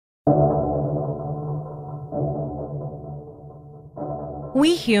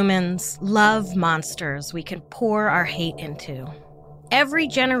We humans love monsters we can pour our hate into. Every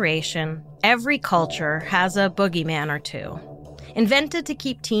generation, every culture has a boogeyman or two. Invented to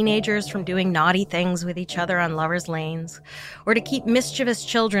keep teenagers from doing naughty things with each other on lovers' lanes, or to keep mischievous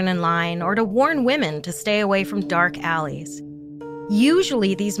children in line, or to warn women to stay away from dark alleys.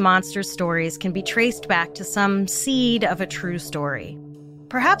 Usually these monster stories can be traced back to some seed of a true story.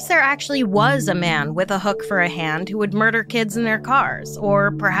 Perhaps there actually was a man with a hook for a hand who would murder kids in their cars,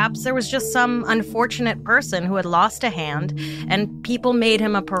 or perhaps there was just some unfortunate person who had lost a hand and people made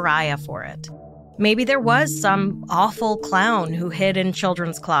him a pariah for it. Maybe there was some awful clown who hid in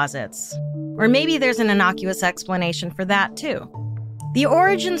children's closets. Or maybe there's an innocuous explanation for that too. The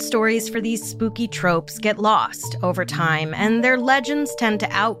origin stories for these spooky tropes get lost over time, and their legends tend to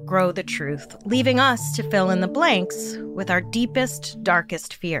outgrow the truth, leaving us to fill in the blanks with our deepest,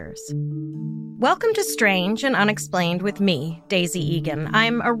 darkest fears. Welcome to Strange and Unexplained with me, Daisy Egan.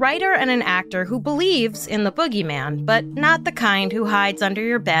 I'm a writer and an actor who believes in the boogeyman, but not the kind who hides under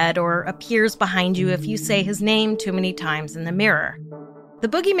your bed or appears behind you if you say his name too many times in the mirror. The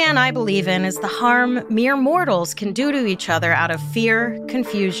boogeyman I believe in is the harm mere mortals can do to each other out of fear,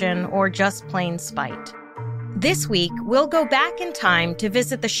 confusion, or just plain spite. This week, we'll go back in time to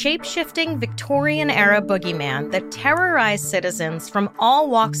visit the shape-shifting Victorian-era boogeyman that terrorized citizens from all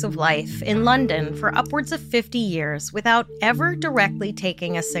walks of life in London for upwards of 50 years without ever directly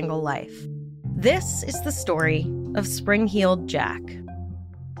taking a single life. This is the story of Spring-Heeled Jack.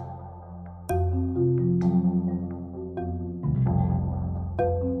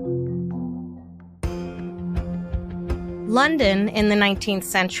 London in the 19th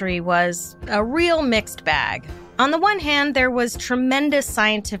century was a real mixed bag. On the one hand, there was tremendous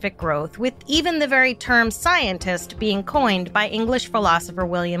scientific growth, with even the very term scientist being coined by English philosopher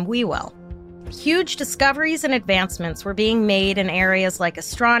William Whewell. Huge discoveries and advancements were being made in areas like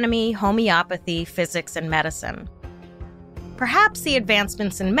astronomy, homeopathy, physics, and medicine. Perhaps the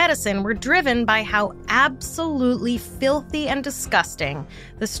advancements in medicine were driven by how absolutely filthy and disgusting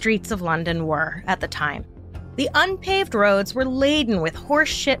the streets of London were at the time. The unpaved roads were laden with horse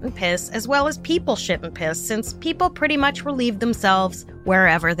shit and piss, as well as people shit and piss, since people pretty much relieved themselves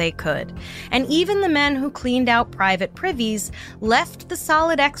wherever they could. And even the men who cleaned out private privies left the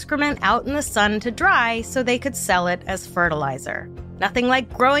solid excrement out in the sun to dry so they could sell it as fertilizer. Nothing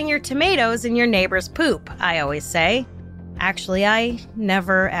like growing your tomatoes in your neighbor's poop, I always say. Actually, I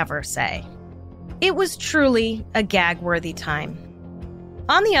never ever say. It was truly a gag-worthy time.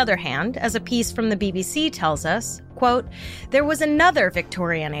 On the other hand, as a piece from the BBC tells us, quote, there was another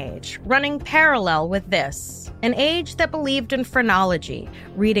Victorian age, running parallel with this, an age that believed in phrenology,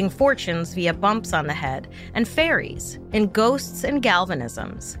 reading fortunes via bumps on the head, and fairies, in ghosts and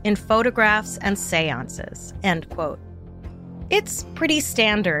galvanisms, in photographs and seances, end quote. It's pretty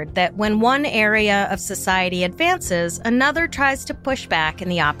standard that when one area of society advances, another tries to push back in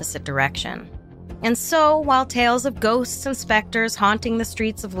the opposite direction. And so, while tales of ghosts and specters haunting the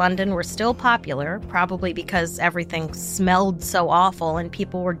streets of London were still popular, probably because everything smelled so awful and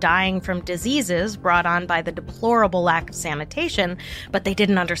people were dying from diseases brought on by the deplorable lack of sanitation, but they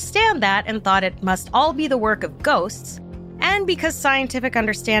didn't understand that and thought it must all be the work of ghosts, and because scientific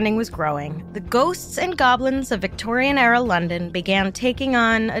understanding was growing, the ghosts and goblins of Victorian-era London began taking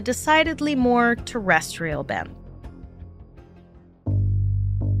on a decidedly more terrestrial bent.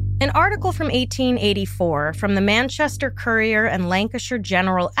 An article from 1884 from the Manchester Courier and Lancashire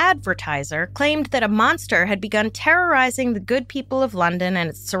General Advertiser claimed that a monster had begun terrorizing the good people of London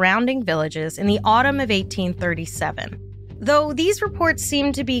and its surrounding villages in the autumn of 1837. Though these reports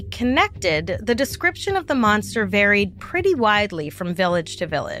seemed to be connected, the description of the monster varied pretty widely from village to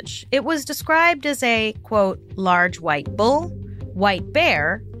village. It was described as a, quote, large white bull, white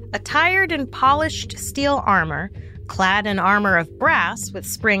bear, attired in polished steel armor, clad in armor of brass with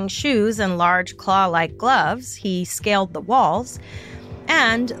spring shoes and large claw-like gloves, he scaled the walls,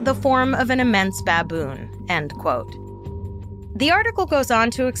 and the form of an immense baboon, end quote. The article goes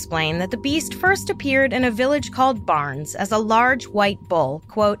on to explain that the beast first appeared in a village called Barnes as a large white bull,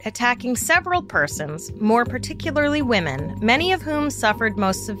 quote, attacking several persons, more particularly women, many of whom suffered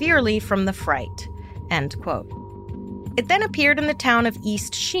most severely from the fright, end quote. It then appeared in the town of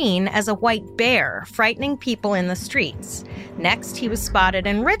East Sheen as a white bear, frightening people in the streets. Next, he was spotted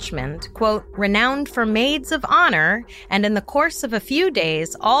in Richmond, quote, renowned for maids of honor, and in the course of a few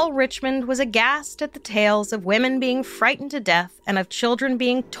days, all Richmond was aghast at the tales of women being frightened to death and of children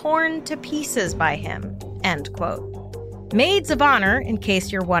being torn to pieces by him, end quote. Maids of honor, in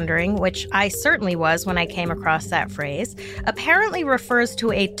case you're wondering, which I certainly was when I came across that phrase, apparently refers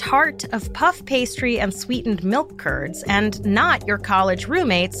to a tart of puff pastry and sweetened milk curds, and not your college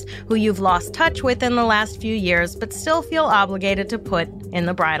roommates who you've lost touch with in the last few years but still feel obligated to put in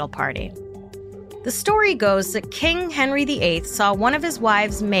the bridal party. The story goes that King Henry VIII saw one of his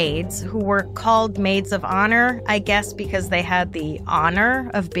wives' maids, who were called maids of honor, I guess because they had the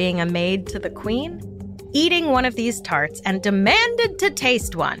honor of being a maid to the queen, eating one of these tarts and demanded to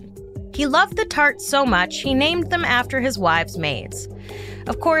taste one. He loved the tart so much, he named them after his wives' maids.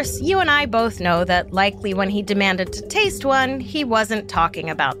 Of course, you and I both know that likely when he demanded to taste one, he wasn't talking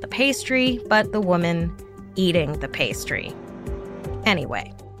about the pastry, but the woman eating the pastry.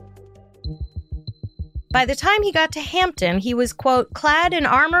 Anyway. By the time he got to Hampton, he was, quote, clad in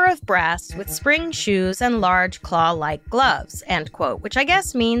armor of brass with spring shoes and large claw-like gloves, end quote, which I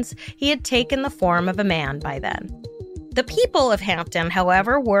guess means he had taken the form of a man by then. The people of Hampton,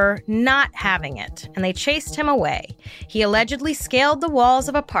 however, were not having it, and they chased him away. He allegedly scaled the walls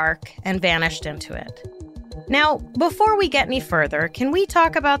of a park and vanished into it. Now, before we get any further, can we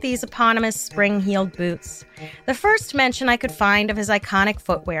talk about these eponymous spring-heeled boots? The first mention I could find of his iconic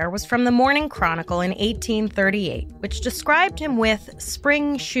footwear was from the Morning Chronicle in 1838, which described him with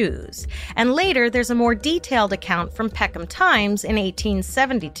spring shoes. And later, there's a more detailed account from Peckham Times in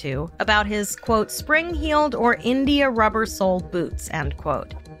 1872 about his, quote, spring-heeled or India rubber-soled boots, end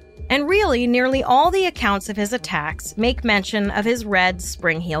quote. And really, nearly all the accounts of his attacks make mention of his red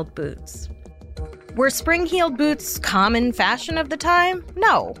spring-heeled boots. Were spring-heeled boots common fashion of the time?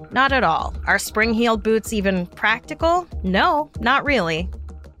 No, not at all. Are spring-heeled boots even practical? No, not really.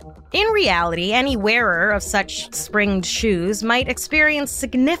 In reality, any wearer of such springed shoes might experience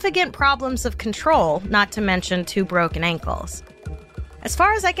significant problems of control, not to mention 2 broken ankles. As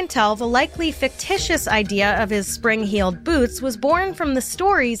far as I can tell, the likely fictitious idea of his spring-heeled boots was born from the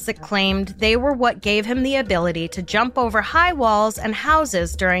stories that claimed they were what gave him the ability to jump over high walls and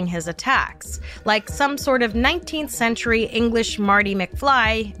houses during his attacks, like some sort of 19th century English Marty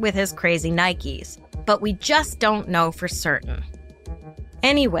McFly with his crazy Nikes. But we just don't know for certain.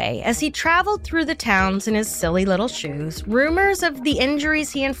 Anyway, as he traveled through the towns in his silly little shoes, rumors of the injuries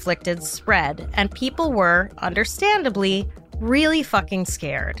he inflicted spread, and people were, understandably, really fucking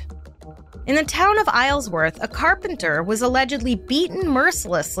scared. In the town of Isleworth, a carpenter was allegedly beaten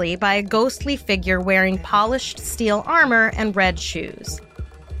mercilessly by a ghostly figure wearing polished steel armor and red shoes.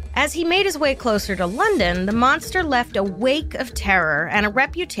 As he made his way closer to London, the monster left a wake of terror and a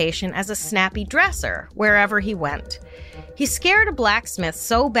reputation as a snappy dresser wherever he went. He scared a blacksmith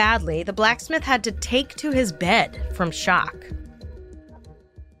so badly, the blacksmith had to take to his bed from shock.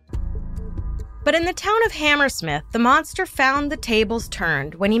 But in the town of Hammersmith, the monster found the tables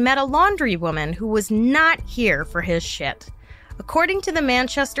turned when he met a laundrywoman who was not here for his shit. According to the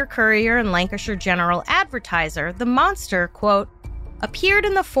Manchester Courier and Lancashire General Advertiser, the monster, quote, appeared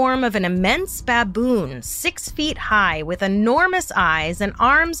in the form of an immense baboon 6 feet high with enormous eyes and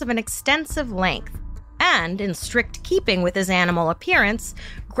arms of an extensive length, and, in strict keeping with his animal appearance,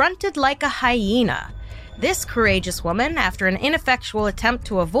 grunted like a hyena. This courageous woman, after an ineffectual attempt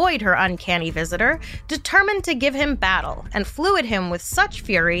to avoid her uncanny visitor, determined to give him battle and flew at him with such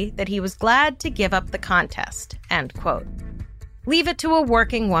fury that he was glad to give up the contest, end quote. Leave it to a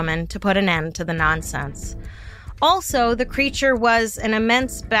working woman to put an end to the nonsense. Also, the creature was an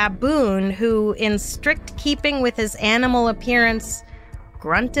immense baboon who, in strict keeping with his animal appearance,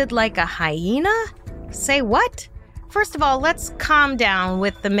 grunted like a hyena? Say what? First of all, let's calm down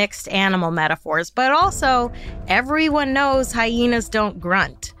with the mixed animal metaphors, but also, everyone knows hyenas don't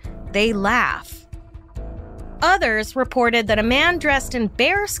grunt. They laugh. Others reported that a man dressed in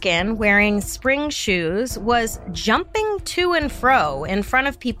bearskin wearing spring shoes was jumping to and fro in front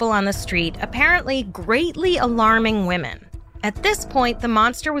of people on the street, apparently greatly alarming women. At this point, the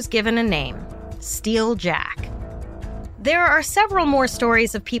monster was given a name, Steel Jack. There are several more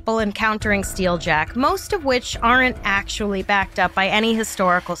stories of people encountering Steel Jack, most of which aren't actually backed up by any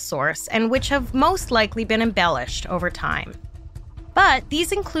historical source, and which have most likely been embellished over time. But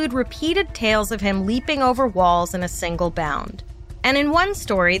these include repeated tales of him leaping over walls in a single bound. And in one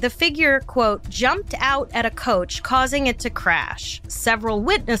story, the figure, quote, jumped out at a coach, causing it to crash. Several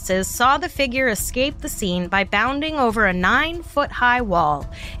witnesses saw the figure escape the scene by bounding over a 9-foot-high wall,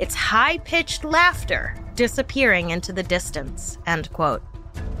 its high-pitched laughter disappearing into the distance, end quote.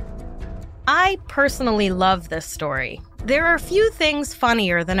 I personally love this story. There are few things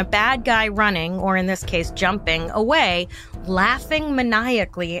funnier than a bad guy running, or in this case jumping, away, laughing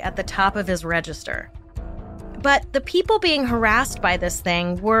maniacally at the top of his register. But the people being harassed by this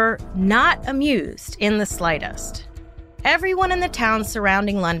thing were not amused in the slightest. Everyone in the towns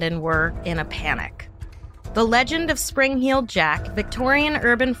surrounding London were in a panic. The legend of Spring-Heeled Jack, Victorian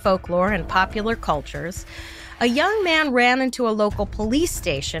urban folklore and popular cultures, a young man ran into a local police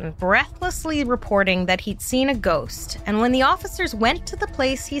station, breathlessly reporting that he'd seen a ghost, and when the officers went to the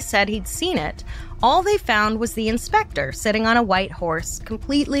place he said he'd seen it, all they found was the inspector sitting on a white horse,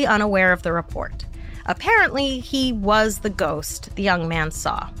 completely unaware of the report. Apparently, he was the ghost the young man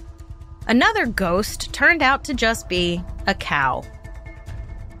saw. Another ghost turned out to just be a cow.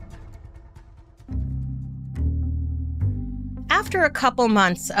 After a couple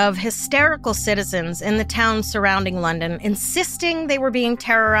months of hysterical citizens in the towns surrounding London insisting they were being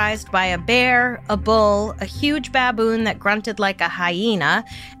terrorized by a bear, a bull, a huge baboon that grunted like a hyena,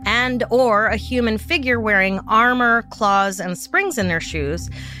 or a human figure wearing armor, claws, and springs in their shoes,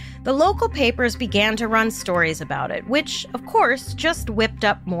 the local papers began to run stories about it, which, of course, just whipped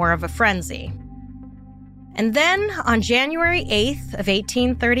up more of a frenzy. And then, on January 8th of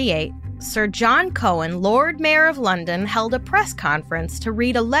 1838, Sir John Cohen, Lord Mayor of London, held a press conference to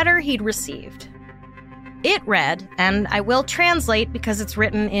read a letter he'd received. It read, and I will translate because it's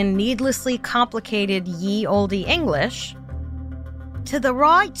written in needlessly complicated ye olde English, "To the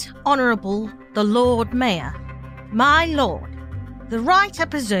Right Honourable the Lord Mayor, my Lord, the writer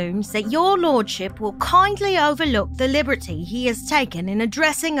presumes that your lordship will kindly overlook the liberty he has taken in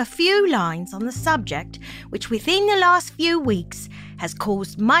addressing a few lines on the subject which within the last few weeks has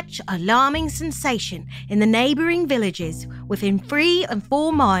caused much alarming sensation in the neighbouring villages within 3 and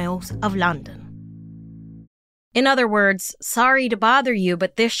 4 miles of London." In other words, sorry to bother you,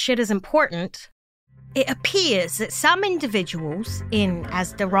 but this shit is important. It appears that some individuals in,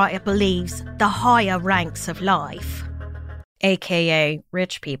 as the writer believes, the higher ranks of life, aka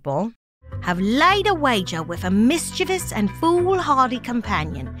rich people, have laid a wager with a mischievous and foolhardy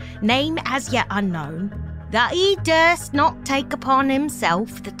companion, name as yet unknown, that he durst not take upon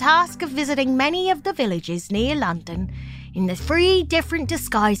himself the task of visiting many of the villages near London in the 3 different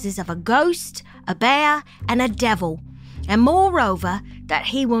disguises of a ghost, a bear, and a devil, and moreover, that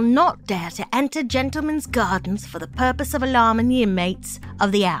he will not dare to enter gentlemen's gardens for the purpose of alarming the inmates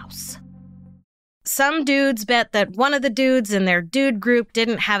of the house. Some dudes bet that one of the dudes in their dude group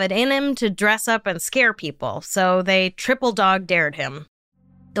didn't have it in him to dress up and scare people, so they triple dog dared him.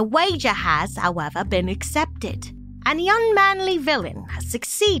 The wager has, however, been accepted, and the unmanly villain has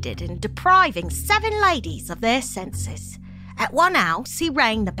succeeded in depriving 7 ladies of their senses. At one house, he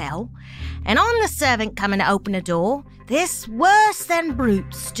rang the bell, and on the servant coming to open the door, this worse-than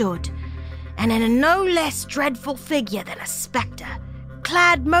brute stood, and in a no less dreadful figure than a spectre,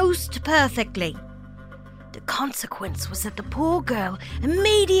 clad most perfectly. The consequence was that the poor girl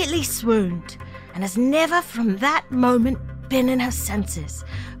immediately swooned, and has never from that moment been in her senses,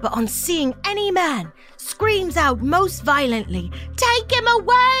 but on seeing any man, screams out most violently, "Take him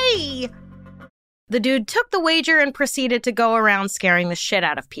away!" The dude took the wager and proceeded to go around scaring the shit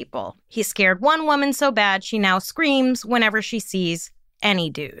out of people. He scared one woman so bad she now screams whenever she sees any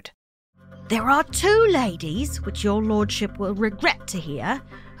dude. There are 2 ladies, which your lordship will regret to hear,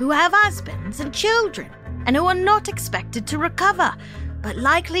 who have husbands and children, and who are not expected to recover, but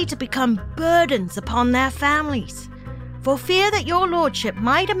likely to become burdens upon their families. For fear that your lordship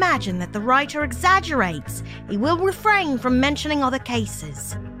might imagine that the writer exaggerates, he will refrain from mentioning other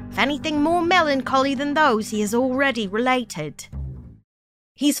cases, if anything more melancholy than those he has already related.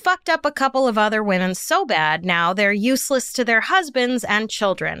 He's fucked up a couple of other women so bad now they're useless to their husbands and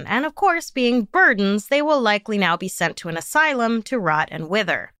children, and of course, being burdens, they will likely now be sent to an asylum to rot and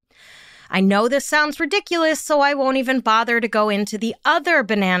wither. I know this sounds ridiculous, so I won't even bother to go into the other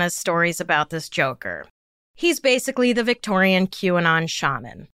bananas stories about this joker. He's basically the Victorian QAnon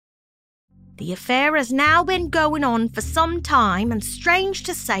shaman. The affair has now been going on for some time, and strange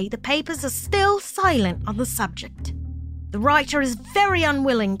to say, the papers are still silent on the subject. The writer is very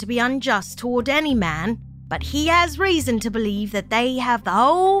unwilling to be unjust toward any man, but he has reason to believe that they have the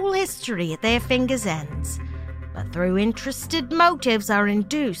whole history at their fingers' ends, but through interested motives are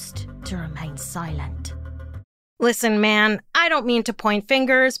induced to remain silent. Listen, man, I don't mean to point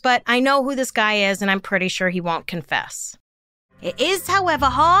fingers, but I know who this guy is, and I'm pretty sure he won't confess. It is, however,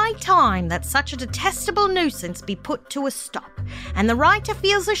 high time that such a detestable nuisance be put to a stop, and the writer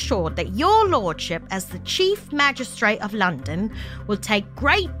feels assured that your lordship, as the Chief Magistrate of London, will take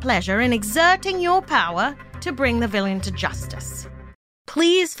great pleasure in exerting your power to bring the villain to justice.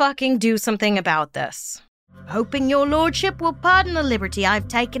 Please fucking do something about this. Hoping your lordship will pardon the liberty I've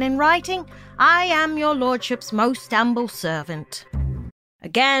taken in writing, I am your lordship's most humble servant.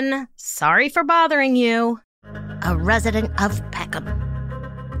 Again, sorry for bothering you. A resident of Peckham.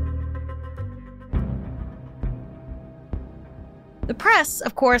 The press,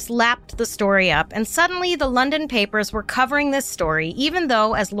 of course, lapped the story up, and suddenly the London papers were covering this story, even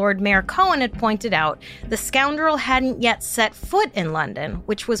though, as Lord Mayor Cohen had pointed out, the scoundrel hadn't yet set foot in London,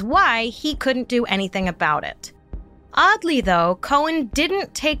 which was why he couldn't do anything about it. Oddly, though, Cohen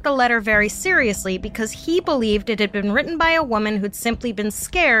didn't take the letter very seriously because he believed it had been written by a woman who'd simply been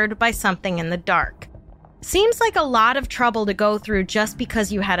scared by something in the dark. Seems like a lot of trouble to go through just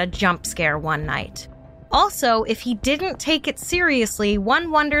because you had a jump scare one night. Also, if he didn't take it seriously,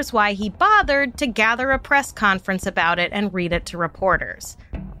 one wonders why he bothered to gather a press conference about it and read it to reporters.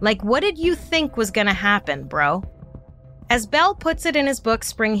 Like, what did you think was gonna happen, bro? As Bell puts it in his book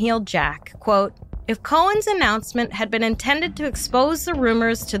Spring-Heeled Jack, quote, "If Cohen's announcement had been intended to expose the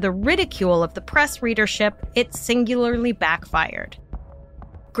rumors to the ridicule of the press readership, it singularly backfired.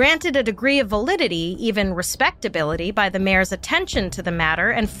 Granted a degree of validity, even respectability, by the mayor's attention to the matter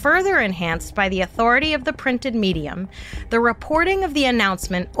and further enhanced by the authority of the printed medium, the reporting of the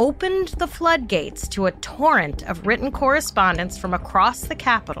announcement opened the floodgates to a torrent of written correspondence from across the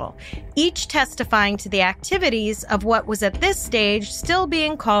capital, each testifying to the activities of what was at this stage still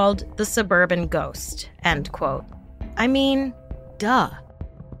being called the suburban ghost." End quote. I mean, duh.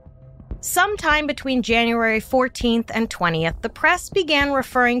 Sometime between January 14th and 20th, the press began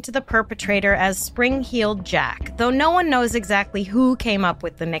referring to the perpetrator as Spring-Heeled Jack, though no one knows exactly who came up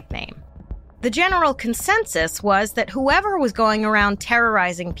with the nickname. The general consensus was that whoever was going around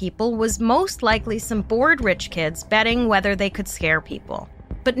terrorizing people was most likely some bored rich kids betting whether they could scare people.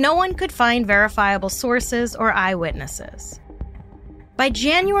 But no one could find verifiable sources or eyewitnesses. By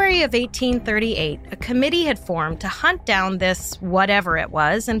January of 1838, a committee had formed to hunt down this whatever it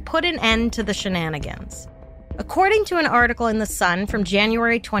was and put an end to the shenanigans. According to an article in The Sun from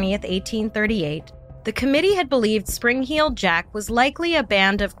January 20th, 1838, the committee had believed Spring-Heeled Jack was likely a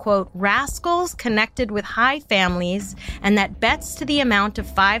band of, quote, rascals connected with high families, and that bets to the amount of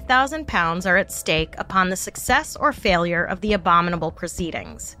 £5,000 are at stake upon the success or failure of the abominable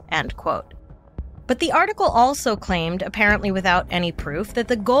proceedings, end quote. But the article also claimed, apparently without any proof, that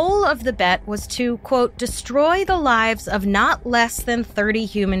the goal of the bet was to, quote, destroy the lives of not less than 30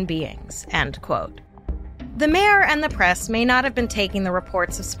 human beings, end quote. The mayor and the press may not have been taking the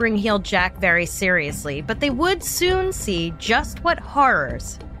reports of Spring-Heeled Jack very seriously, but they would soon see just what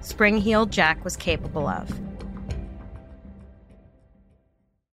horrors Spring-Heeled Jack was capable of.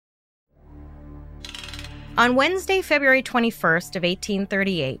 On Wednesday, February 21st of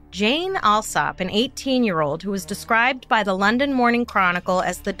 1838, Jane Alsop, an 18-year-old who was described by the London Morning Chronicle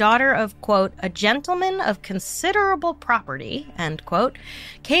as the daughter of, quote, a gentleman of considerable property, end quote,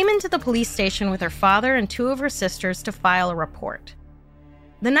 came into the police station with her father and two of her sisters to file a report.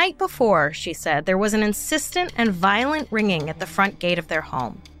 The night before, she said, there was an insistent and violent ringing at the front gate of their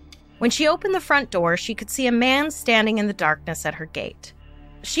home. When she opened the front door, she could see a man standing in the darkness at her gate.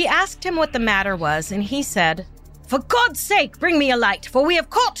 She asked him what the matter was, and he said, "For God's sake, bring me a light, for we have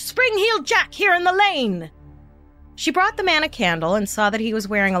caught Spring-Heeled Jack here in the lane." She brought the man a candle and saw that he was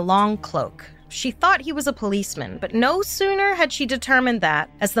wearing a long cloak. She thought he was a policeman, but no sooner had she determined that,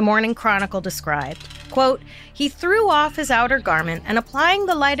 as the Morning Chronicle described, quote, he threw off his outer garment and, applying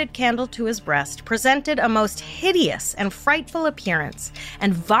the lighted candle to his breast, presented a most hideous and frightful appearance,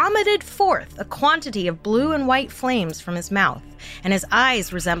 and vomited forth a quantity of blue and white flames from his mouth, and his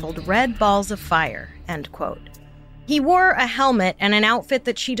eyes resembled red balls of fire, end quote. He wore a helmet and an outfit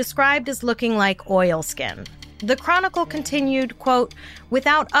that she described as looking like oilskin. The Chronicle continued, quote,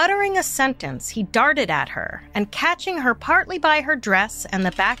 without uttering a sentence, he darted at her, and catching her partly by her dress and the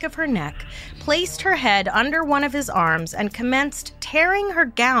back of her neck, placed her head under one of his arms and commenced tearing her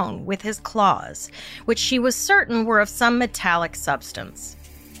gown with his claws, which she was certain were of some metallic substance.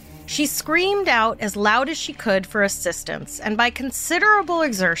 She screamed out as loud as she could for assistance, and by considerable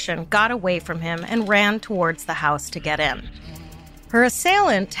exertion got away from him and ran towards the house to get in. Her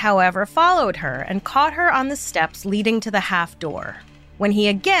assailant, however, followed her and caught her on the steps leading to the half door, when he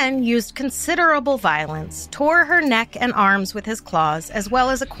again used considerable violence, tore her neck and arms with his claws, as well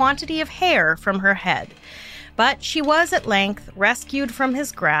as a quantity of hair from her head. But she was at length rescued from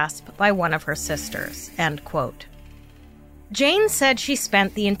his grasp by one of her sisters, end quote. Jane said she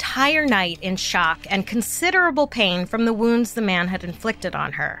spent the entire night in shock and considerable pain from the wounds the man had inflicted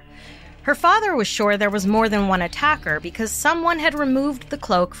on her. Her father was sure there was more than one attacker because someone had removed the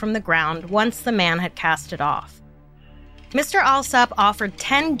cloak from the ground once the man had cast it off. Mr. Alsop offered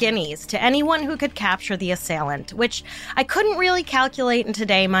 10 guineas to anyone who could capture the assailant, which I couldn't really calculate in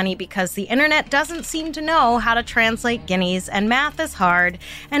today money because the internet doesn't seem to know how to translate guineas and math is hard,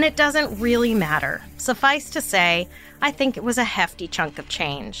 and it doesn't really matter. Suffice to say, I think it was a hefty chunk of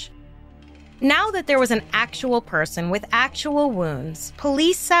change. Now that there was an actual person with actual wounds,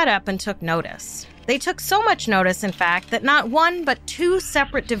 police sat up and took notice. They took so much notice, in fact, that not one but two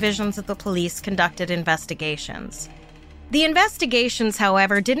separate divisions of the police conducted investigations. The investigations,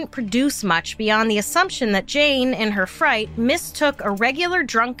 however, didn't produce much beyond the assumption that Jane, in her fright, mistook a regular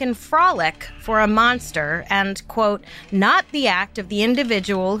drunken frolic for a monster and, quote, not the act of the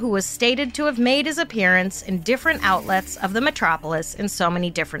individual who was stated to have made his appearance in different outlets of the metropolis in so many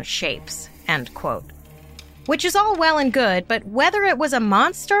different shapes, end quote. Which is all well and good, but whether it was a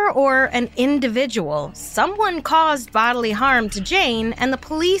monster or an individual, someone caused bodily harm to Jane, and the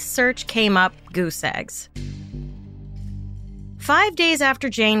police search came up goose eggs. 5 days after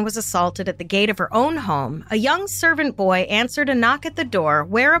Jane was assaulted at the gate of her own home, a young servant boy answered a knock at the door,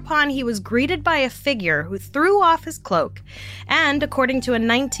 whereupon he was greeted by a figure who threw off his cloak and, according to a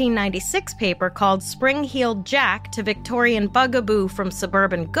 1996 paper called Spring-Heeled Jack to Victorian Bugaboo from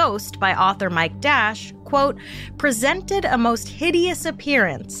Suburban Ghost by author Mike Dash, quote, presented a most hideous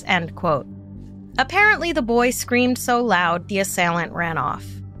appearance, end quote. Apparently, the boy screamed so loud the assailant ran off.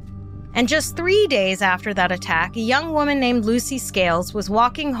 And just 3 days after that attack, a young woman named Lucy Scales was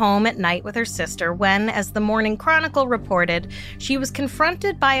walking home at night with her sister when, as the Morning Chronicle reported, she was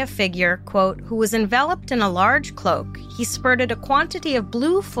confronted by a figure, quote, who was enveloped in a large cloak. He spurted a quantity of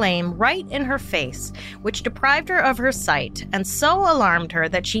blue flame right in her face, which deprived her of her sight, and so alarmed her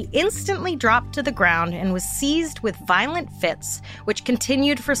that she instantly dropped to the ground and was seized with violent fits, which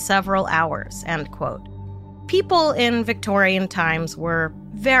continued for several hours, end quote. People in Victorian times were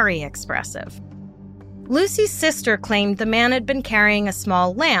very expressive. Lucy's sister claimed the man had been carrying a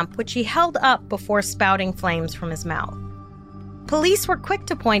small lamp, which he held up before spouting flames from his mouth. Police were quick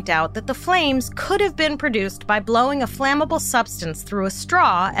to point out that the flames could have been produced by blowing a flammable substance through a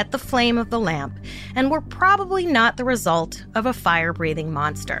straw at the flame of the lamp, and were probably not the result of a fire-breathing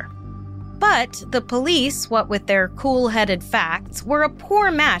monster. But the police, what with their cool-headed facts, were a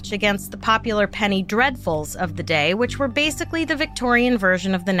poor match against the popular penny dreadfuls of the day, which were basically the Victorian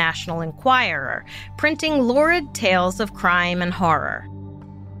version of the National Enquirer, printing lurid tales of crime and horror.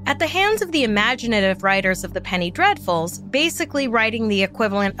 At the hands of the imaginative writers of the penny dreadfuls, basically writing the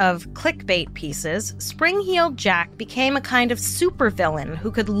equivalent of clickbait pieces, Spring-Heeled Jack became a kind of supervillain who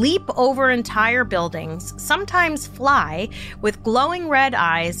could leap over entire buildings, sometimes fly, with glowing red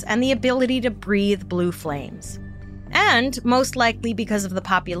eyes and the ability to breathe blue flames. And, most likely because of the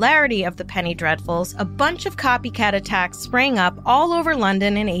popularity of the penny dreadfuls, a bunch of copycat attacks sprang up all over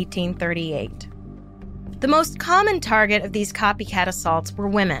London in 1838. The most common target of these copycat assaults were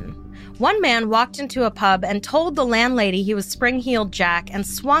women. One man walked into a pub and told the landlady he was Spring-Heeled Jack and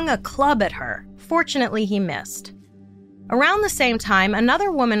swung a club at her. Fortunately, he missed. Around the same time,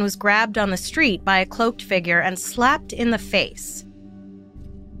 another woman was grabbed on the street by a cloaked figure and slapped in the face.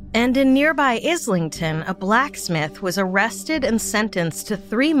 And in nearby Islington, a blacksmith was arrested and sentenced to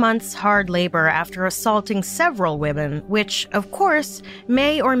 3 months hard labor after assaulting several women, which, of course,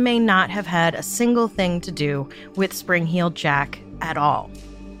 may or may not have had a single thing to do with Spring-Heeled Jack at all.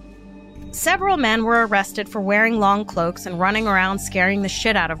 Several men were arrested for wearing long cloaks and running around scaring the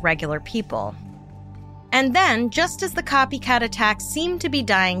shit out of regular people. And then, just as the copycat attacks seemed to be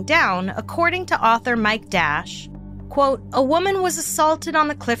dying down, according to author Mike Dash, quote, a woman was assaulted on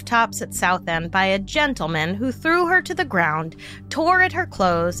the cliff tops at Southend by a gentleman who threw her to the ground, tore at her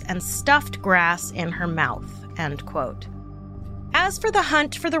clothes, and stuffed grass in her mouth, end quote. As for the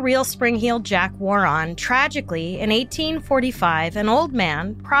hunt for the real Spring-Heeled Jack wore on, tragically, in 1845, an old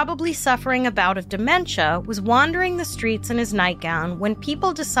man, probably suffering a bout of dementia, was wandering the streets in his nightgown when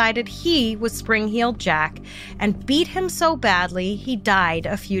people decided he was Spring-Heeled Jack and beat him so badly he died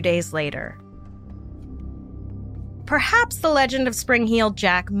a few days later. Perhaps the legend of Spring-Heeled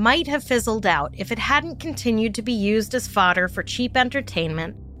Jack might have fizzled out if it hadn't continued to be used as fodder for cheap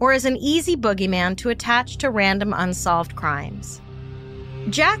entertainment or as an easy boogeyman to attach to random unsolved crimes.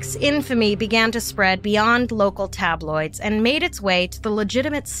 Jack's infamy began to spread beyond local tabloids and made its way to the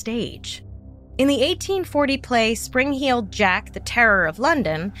legitimate stage. In the 1840 play Spring-Heeled Jack, the Terror of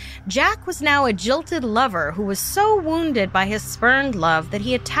London, Jack was now a jilted lover who was so wounded by his spurned love that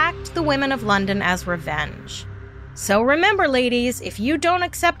he attacked the women of London as revenge. So remember, ladies, if you don't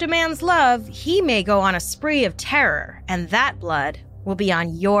accept a man's love, he may go on a spree of terror, and that blood will be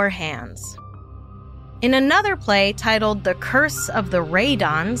on your hands. In another play titled The Curse of the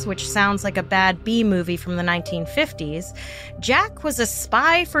Raydons, which sounds like a bad B-movie from the 1950s, Jack was a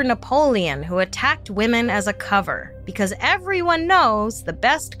spy for Napoleon who attacked women as a cover, because everyone knows the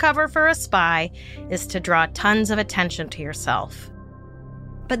best cover for a spy is to draw tons of attention to yourself.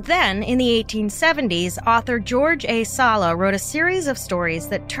 But then, in the 1870s, author George A. Sala wrote a series of stories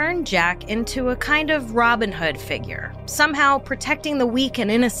that turned Jack into a kind of Robin Hood figure, somehow protecting the weak and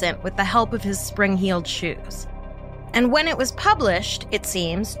innocent with the help of his spring-heeled shoes. And when it was published, it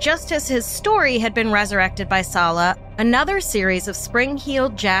seems, just as his story had been resurrected by Sala, another series of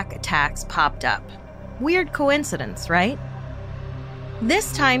spring-heeled Jack attacks popped up. Weird coincidence, right?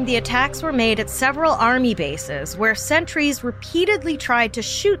 This time, the attacks were made at several army bases where sentries repeatedly tried to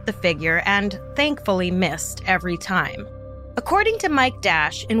shoot the figure and thankfully missed every time. According to Mike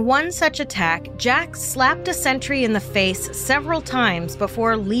Dash, in one such attack, Jack slapped a sentry in the face several times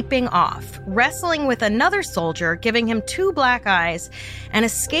before leaping off, wrestling with another soldier, giving him 2 black eyes, and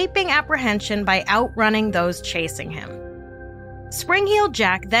escaping apprehension by outrunning those chasing him. Spring-heeled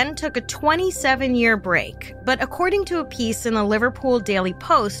Jack then took a 27-year break, but according to a piece in the Liverpool Daily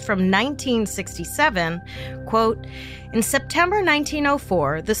Post from 1967, quote, in September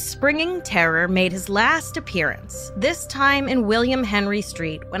 1904, the springing terror made his last appearance, this time in William Henry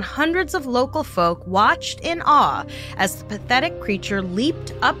Street, when hundreds of local folk watched in awe as the pathetic creature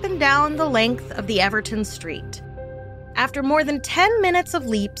leaped up and down the length of the Everton Street. After more than 10 minutes of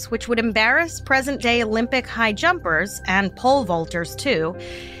leaps, which would embarrass present-day Olympic high jumpers, and pole vaulters too,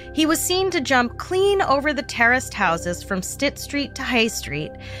 he was seen to jump clean over the terraced houses from Stitt Street to High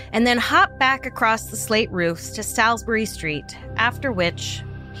Street, and then hop back across the slate roofs to Salisbury Street, after which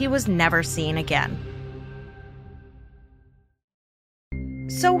he was never seen again.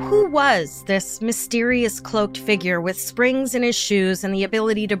 So who was this mysterious cloaked figure with springs in his shoes and the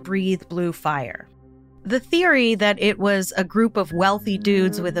ability to breathe blue fire? The theory that it was a group of wealthy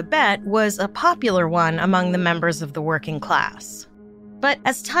dudes with a bet was a popular one among the members of the working class. But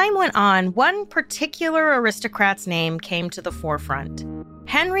as time went on, one particular aristocrat's name came to the forefront.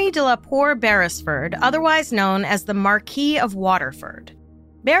 Henry de la Poer Beresford, otherwise known as the Marquis of Waterford.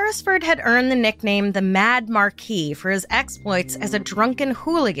 Beresford had earned the nickname the Mad Marquis for his exploits as a drunken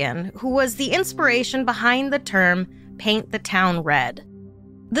hooligan who was the inspiration behind the term paint the town red.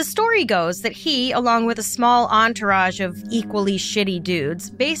 The story goes that he, along with a small entourage of equally shitty dudes,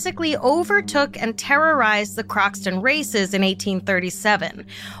 basically overtook and terrorized the Croxton races in 1837,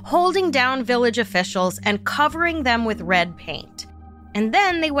 holding down village officials and covering them with red paint. And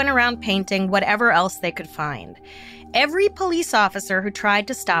then they went around painting whatever else they could find. Every police officer who tried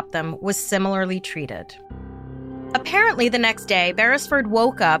to stop them was similarly treated. Apparently, the next day, Beresford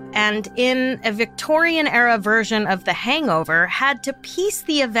woke up and, in a Victorian-era version of The Hangover, had to piece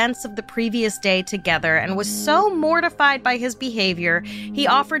the events of the previous day together and was so mortified by his behavior, he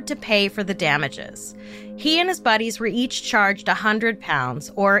offered to pay for the damages. He and his buddies were each charged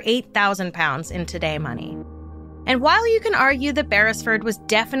 £100, or £8,000 in today money. And while you can argue that Beresford was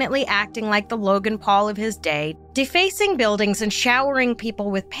definitely acting like the Logan Paul of his day, defacing buildings and showering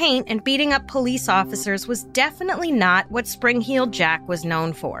people with paint and beating up police officers was definitely not what Spring-heeled Jack was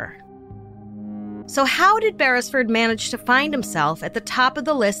known for. So how did Beresford manage to find himself at the top of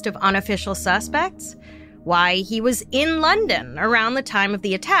the list of unofficial suspects? Why, he was in London around the time of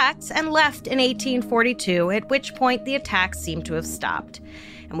the attacks and left in 1842, at which point the attacks seemed to have stopped.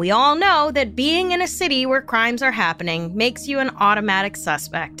 And we all know that being in a city where crimes are happening makes you an automatic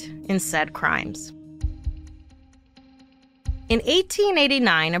suspect in said crimes. In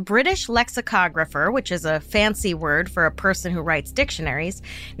 1889, a British lexicographer, which is a fancy word for a person who writes dictionaries,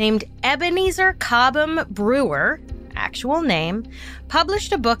 named Ebenezer Cobham Brewer, actual name,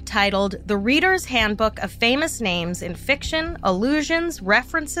 published a book titled The Reader's Handbook of Famous Names in Fiction, Allusions,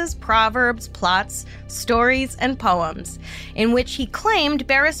 References, Proverbs, Plots, Stories, and Poems, in which he claimed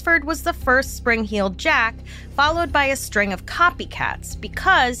Beresford was the first Spring-heeled Jack, followed by a string of copycats,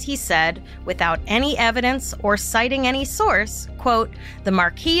 because, he said, without any evidence or citing any source, quote, the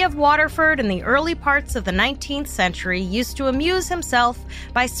Marquis of Waterford in the early parts of the 19th century used to amuse himself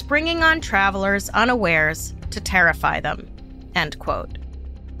by springing on travelers unawares to terrify them, end quote.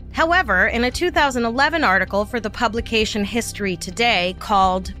 However, in a 2011 article for the publication History Today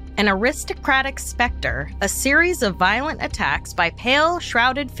called An Aristocratic Spectre, a series of violent attacks by pale,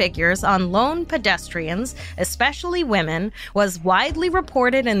 shrouded figures on lone pedestrians, especially women, was widely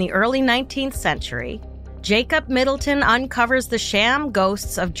reported in the early 19th century, Jacob Middleton uncovers the sham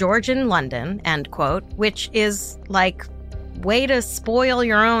ghosts of Georgian London, end quote, which is like, way to spoil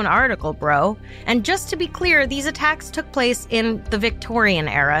your own article, bro. And just to be clear, these attacks took place in the Victorian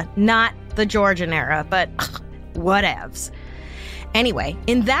era, not the Georgian era, but whatevs. Anyway,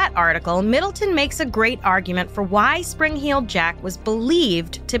 in that article, Middleton makes a great argument for why Spring-heeled Jack was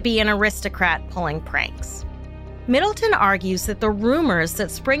believed to be an aristocrat pulling pranks. Middleton argues that the rumors that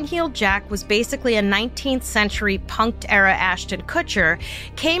Spring-Heeled Jack was basically a 19th century punked-era Ashton Kutcher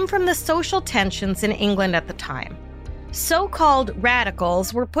came from the social tensions in England at the time. So-called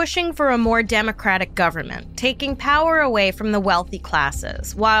radicals were pushing for a more democratic government, taking power away from the wealthy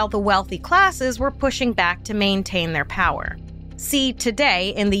classes, while the wealthy classes were pushing back to maintain their power. See Today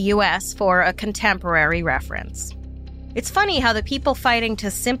in the US for a contemporary reference. It's funny how the people fighting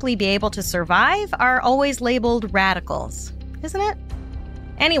to simply be able to survive are always labeled radicals, isn't it?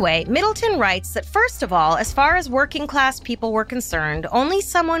 Anyway, Middleton writes that first of all, as far as working class people were concerned, only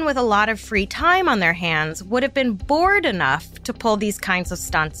someone with a lot of free time on their hands would have been bored enough to pull these kinds of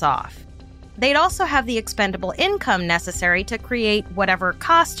stunts off. They'd also have the expendable income necessary to create whatever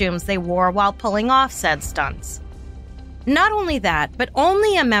costumes they wore while pulling off said stunts. Not only that, but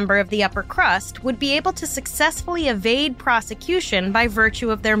only a member of the upper crust would be able to successfully evade prosecution by virtue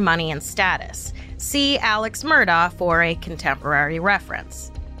of their money and status. See Alex Murdaugh for a contemporary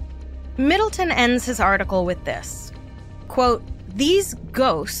reference. Middleton ends his article with this, quote, "These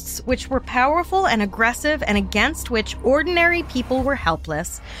ghosts, which were powerful and aggressive and against which ordinary people were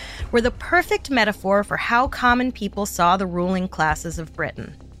helpless, were the perfect metaphor for how common people saw the ruling classes of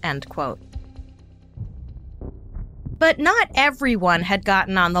Britain." End quote. But not everyone had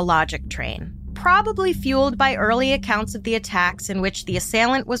gotten on the logic train. Probably fueled by early accounts of the attacks in which the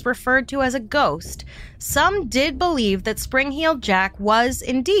assailant was referred to as a ghost, some did believe that Spring-Heeled Jack was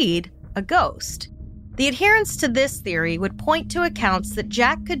indeed a ghost. The adherents to this theory would point to accounts that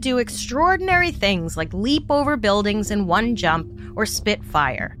Jack could do extraordinary things like leap over buildings in one jump or spit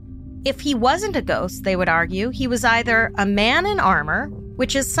fire. If he wasn't a ghost, they would argue, he was either a man in armor,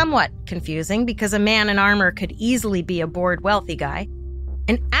 which is somewhat confusing because a man in armor could easily be a bored wealthy guy,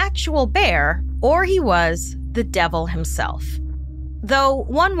 an actual bear, or he was the devil himself. Though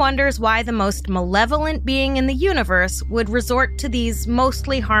one wonders why the most malevolent being in the universe would resort to these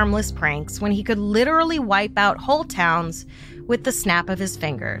mostly harmless pranks when he could literally wipe out whole towns with the snap of his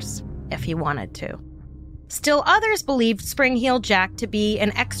fingers, if he wanted to. Still others believed Spring-Heeled Jack to be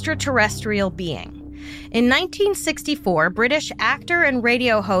an extraterrestrial being. In 1964, British actor and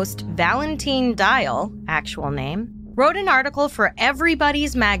radio host Valentine Dyal, actual name, wrote an article for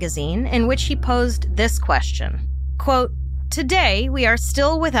Everybody's Magazine in which he posed this question, quote, "Today, we are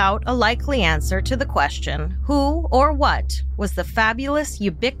still without a likely answer to the question, who or what was the fabulous,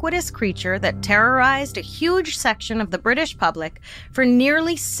 ubiquitous creature that terrorized a huge section of the British public for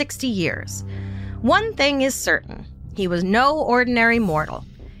nearly 60 years? One thing is certain, he was no ordinary mortal.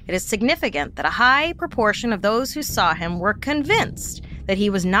 It is significant that a high proportion of those who saw him were convinced that he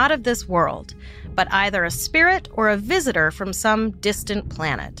was not of this world, but either a spirit or a visitor from some distant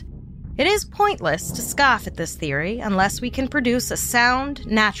planet. It is pointless to scoff at this theory unless we can produce a sound,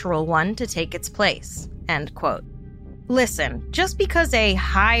 natural one to take its place." End quote. Listen, just because a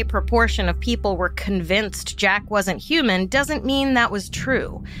high proportion of people were convinced Jack wasn't human doesn't mean that was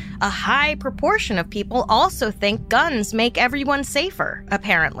true. A high proportion of people also think guns make everyone safer,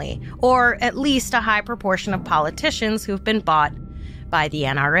 apparently, or at least a high proportion of politicians who've been bought by the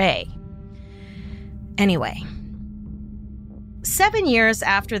NRA. Anyway, 7 years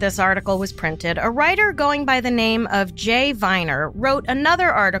after this article was printed, a writer going by the name of Jay Viner wrote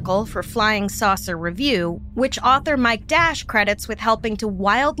another article for Flying Saucer Review, which author Mike Dash credits with helping to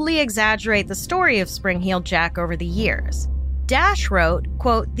wildly exaggerate the story of Spring-Heeled Jack over the years. Dash wrote,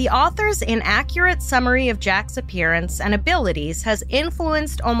 quote, "The author's inaccurate summary of Jack's appearance and abilities has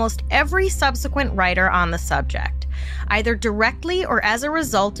influenced almost every subsequent writer on the subject, either directly or as a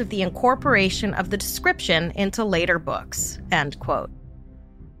result of the incorporation of the description into later books." End quote.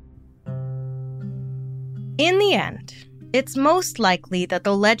 In the end, it's most likely that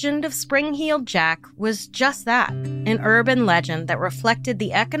the legend of Spring-Heeled Jack was just that, an urban legend that reflected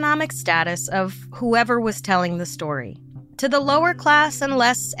the economic status of whoever was telling the story. To the lower class and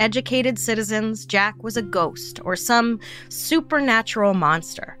less educated citizens, Jack was a ghost or some supernatural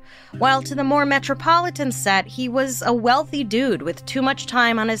monster, while to the more metropolitan set, he was a wealthy dude with too much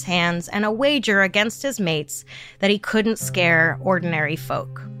time on his hands and a wager against his mates that he couldn't scare ordinary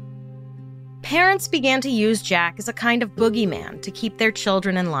folk. Parents began to use Jack as a kind of boogeyman to keep their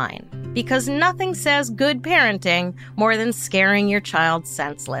children in line, because nothing says good parenting more than scaring your child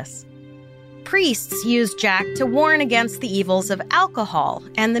senseless. Priests used Jack to warn against the evils of alcohol,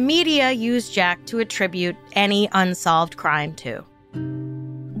 and the media used Jack to attribute any unsolved crime to.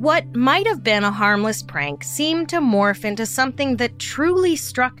 What might have been a harmless prank seemed to morph into something that truly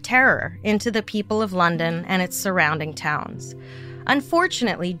struck terror into the people of London and its surrounding towns.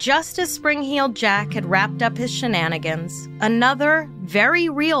 Unfortunately, just as Spring-Heeled Jack had wrapped up his shenanigans, another, very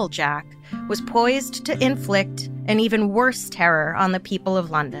real Jack was poised to inflict an even worse terror on the people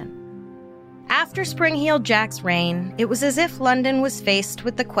of London. After Spring-Heeled Jack's reign, it was as if London was faced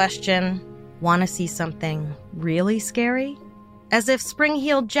with the question, want to see something really scary? As if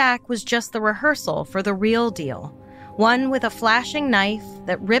Spring-Heeled Jack was just the rehearsal for the real deal, one with a flashing knife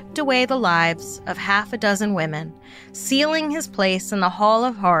that ripped away the lives of half a dozen women, sealing his place in the Hall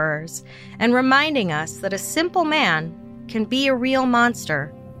of Horrors and reminding us that a simple man can be a real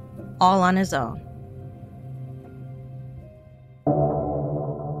monster all on his own.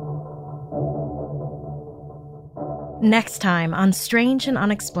 Next time on Strange and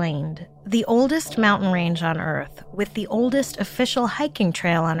Unexplained, the oldest mountain range on Earth, with the oldest official hiking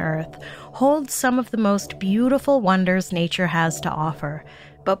trail on Earth, holds some of the most beautiful wonders nature has to offer.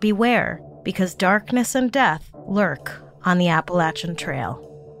 But beware, because darkness and death lurk on the Appalachian Trail.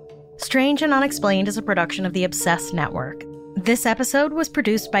 Strange and Unexplained is a production of the Obsessed Network. This episode was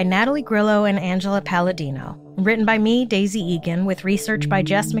produced by Natalie Grillo and Angela Palladino. Written by me, Daisy Egan, with research by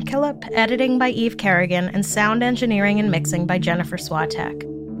Jess McKillop, editing by Eve Kerrigan, and sound engineering and mixing by Jennifer Swatek.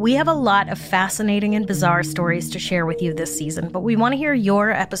 We have a lot of fascinating and bizarre stories to share with you this season, but we want to hear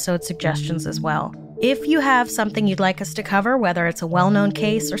your episode suggestions as well. If you have something you'd like us to cover, whether it's a well-known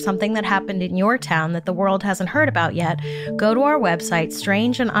case or something that happened in your town that the world hasn't heard about yet, go to our website,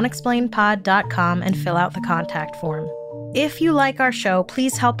 strangeandunexplainedpod.com, and fill out the contact form. If you like our show,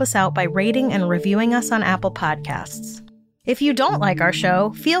 please help us out by rating and reviewing us on Apple Podcasts. If you don't like our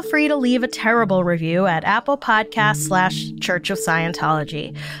show, feel free to leave a terrible review at Apple Podcasts/Church of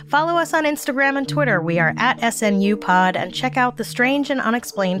Scientology. Follow us on Instagram and Twitter. We are at SNU Pod, and check out the Strange and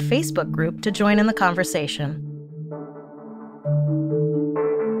Unexplained Facebook group to join in the conversation.